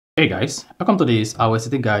Hey guys, welcome to this iOS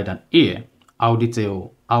 18 guide, and here I'll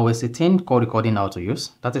detail iOS 18 call recording how to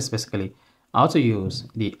use. That is basically how to use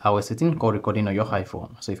the iOS 18 call recording on your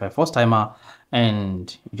iPhone. So if you're a first timer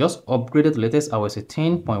and you just upgraded to latest iOS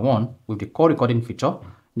 18.1 with the call recording feature,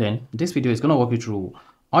 then this video is going to walk you through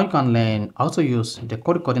how you can learn how to use the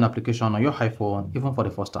call recording application on your iPhone even for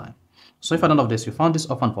the first time. So if at the end of this you found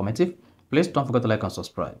this often informative, please don't forget to like and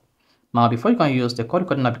subscribe. Now, before you can use the call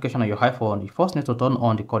recording application on your iPhone, you first need to turn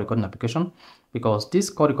on the call recording application because this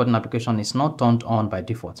call recording application is not turned on by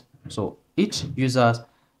default. So each user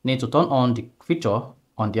needs to turn on the feature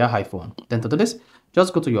on their iPhone. Then to do this,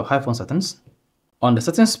 just go to your iPhone settings. On the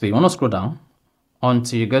settings page, you want to scroll down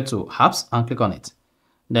until you get to apps and click on it.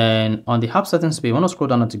 Then on the app settings page, you want to scroll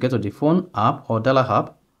down until you get to the phone app or dialer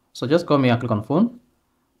app. So just come here and click on phone.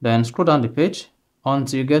 Then scroll down the page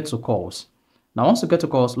until you get to calls. Now, once you get to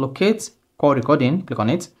calls, locate call recording, click on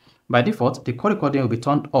it. By default, the call recording will be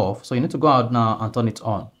turned off, so you need to go out now and turn it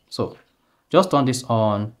on. So just turn this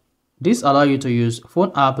on. This allows you to use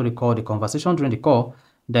phone app to record the conversation during the call,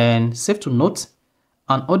 then save to note.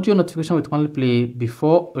 An audio notification will only play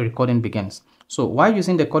before a recording begins. So while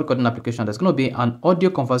using the call recording application, there's going to be an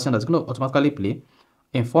audio conversation that's going to automatically play,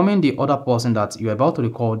 informing the other person that you're about to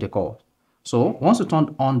record the call. So once you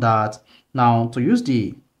turn on that, now to use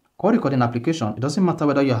the call recording application, it doesn't matter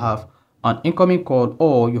whether you have an incoming call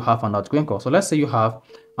or you have an outgoing call. So let's say you have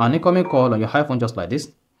an incoming call on your iPhone just like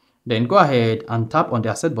this. Then go ahead and tap on the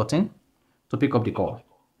accept button to pick up the call.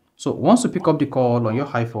 So once you pick up the call on your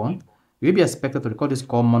iPhone, you'll be expected to record this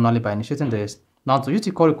call manually by initiating this. Now to use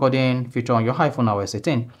the call recording feature on your iPhone iOS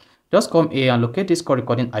 18, just come here and locate this call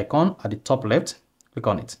recording icon at the top left. Click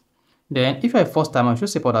on it. Then if you're a first timer, if you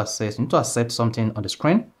support access, you need to accept something on the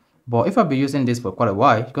screen. But if I've been using this for quite a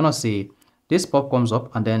while, you're gonna see this pop comes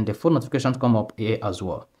up and then the phone notifications come up here as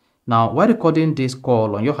well. Now, while recording this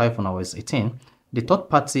call on your iPhone iOS 18, the third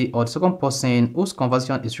party or the second person whose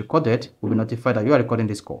conversation is recorded will be notified that you are recording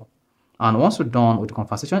this call. And once you're done with the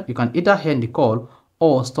conversation, you can either end the call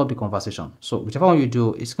or stop the conversation. So whichever one you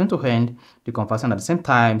do, it's going to end the conversation at the same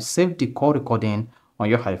time, save the call recording on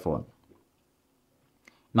your iPhone.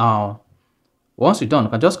 Now, once you're done, you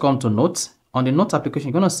can just come to notes. On the notes application,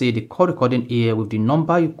 you're going to see the call recording here with the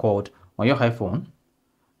number you called on your iPhone.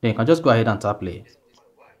 Then you can just go ahead and tap play.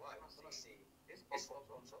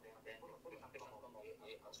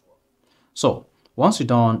 So once you're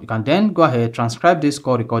done, you can then go ahead, transcribe this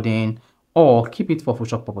call recording or keep it for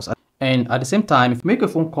future purpose. And at the same time, if you make a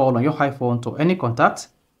phone call on your iPhone to any contact,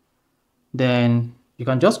 then you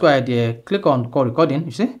can just go ahead there, click on call recording.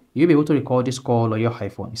 You see, you'll be able to record this call on your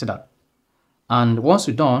iPhone. You see that? And once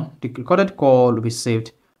you're done, the recorded call will be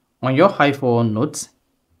saved on your iPhone notes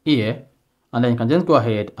here, and then you can just go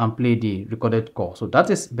ahead and play the recorded call. So that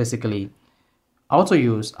is basically how to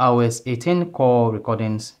use iOS 18 call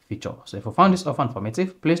recordings feature. So if you found this often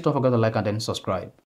informative, please don't forget to like and then subscribe.